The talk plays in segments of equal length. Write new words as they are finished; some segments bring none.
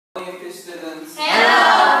EAMP students.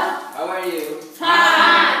 Hello. How are you?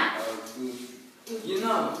 Fine. Good. You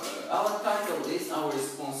know, our title is Our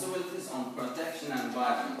Responsibilities on Protection and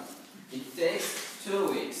Environment. It takes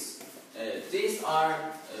 2 weeks. These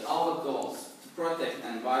are our goals: to protect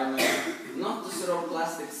environment, not to throw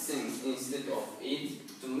plastic things instead of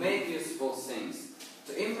it, to make useful things,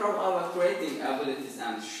 to improve our creating abilities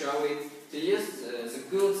and show it, to use the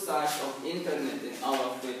good side of internet in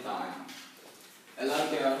our free time. Hello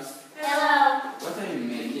girls. Hello. What are you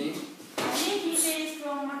making? This is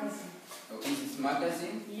from magazine. Oh, is this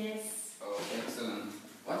magazine? Yes. Oh, excellent.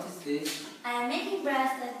 What is this? I am making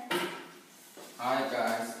bracelet. Hi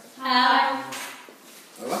guys. Hi.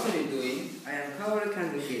 What are you doing? I am covering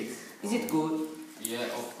candle case. Is it good? Yeah,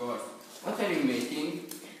 of course. What are you making?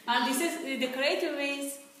 And this is the creative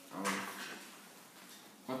ways. Oh.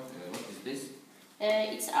 What is this?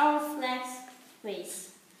 It's our flex vase.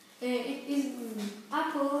 It is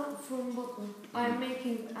apple from bottle. I'm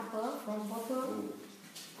making apple from bottle.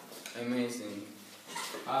 Oh. Amazing.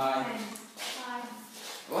 Hi. Hi.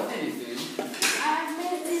 What are you doing? I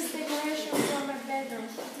made this decoration for my bedroom.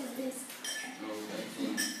 What is this?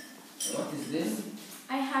 Okay. What is this?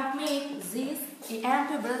 I have made this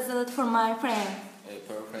EAMP bracelet for my friend.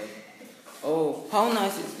 Perfect. Oh, how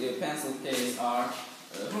nice the pencil case are.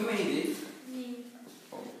 Who made it? Me.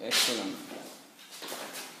 Oh, excellent.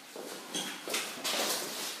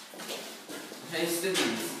 Hey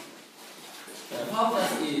students, how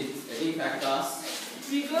does it impact us?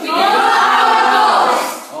 We go.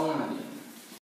 Oh my